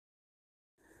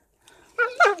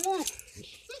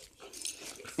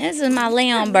This is my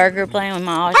leonberger playing with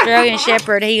my Australian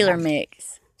Shepherd Heeler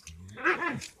mix.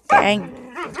 Okay,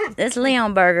 this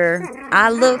leonberger, I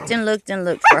looked and looked and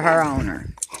looked for her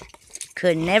owner.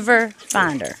 Could never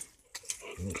find her.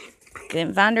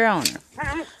 Couldn't find her owner.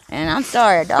 And I'm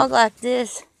sorry, a dog like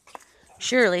this,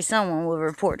 surely someone will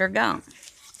report her gone.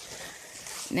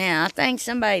 Now, I think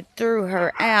somebody threw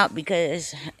her out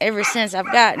because ever since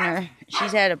I've gotten her,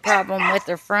 she's had a problem with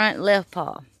her front left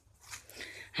paw.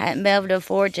 I hadn't been able to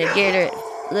afford to get her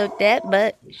looked at,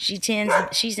 but she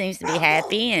seems to be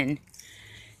happy and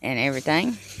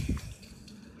everything.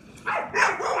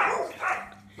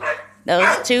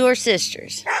 Those two are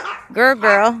sisters. Girl,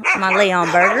 my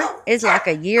leonberger, is like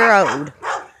a year old.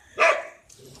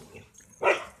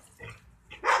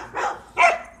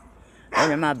 Those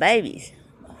are my babies.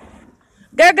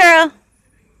 Girl.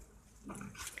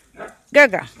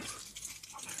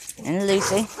 And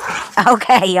Lucy.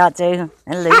 Okay, y'all too.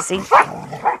 And Lucy.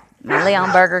 My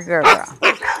leonberger girl.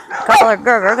 Call her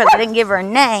Girl because I didn't give her a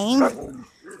name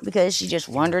because she just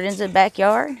wandered into the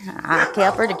backyard. I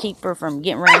kept her to keep her from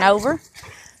getting run over.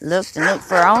 Looked and looked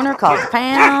for her owner, called the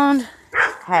pound.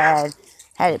 Had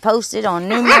it posted on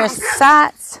numerous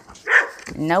sites.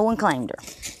 No one claimed her.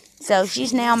 So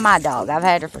she's now my dog. I've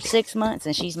had her for 6 months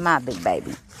and she's my big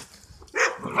baby.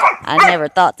 I never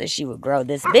thought that she would grow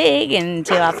this big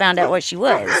until I found out what she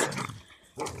was.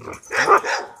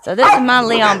 So this is my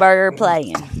leonberger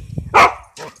playing.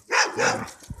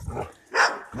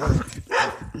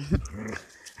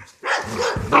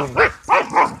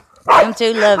 Them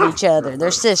two love each other.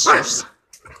 They're sisters.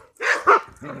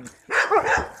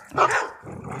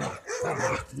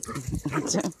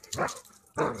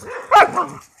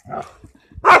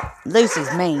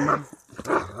 Lucy's mean.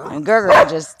 And Girl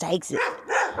just takes it.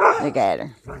 Look at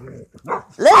her.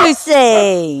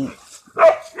 Lucy!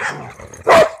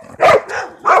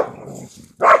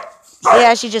 See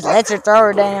how she just lets her throw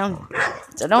her down?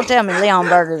 So don't tell me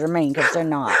leonbergers are mean, because they're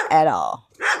not at all.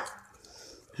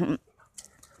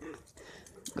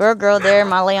 Girl there,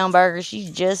 my leonberger, she's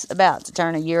just about to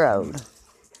turn a year old.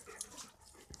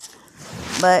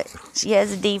 But she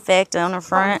has a defect on her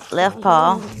front left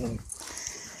paw.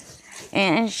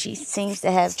 And she seems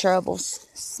to have trouble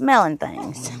smelling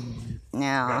things.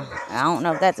 Now, I don't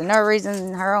know if that's another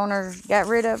reason her owner got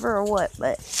rid of her or what,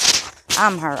 but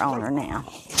I'm her owner now.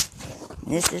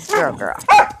 This is Girl.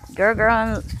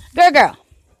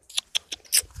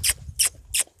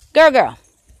 Girl.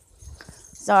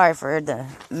 Sorry for the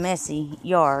messy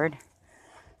yard.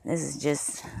 This is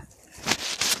just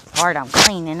part I'm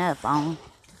cleaning up on.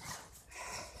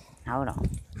 Hold on.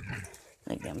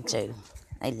 Look at them two.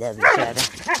 They love each other.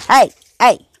 Hey,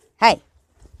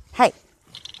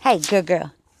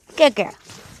 girl.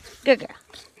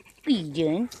 What you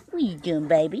doing? What you doing,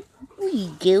 baby? What you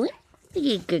doing? What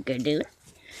you girl doing?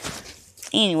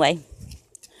 Anyway,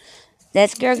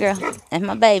 that's Girl. That's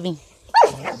my baby.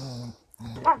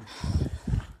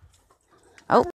 Oh.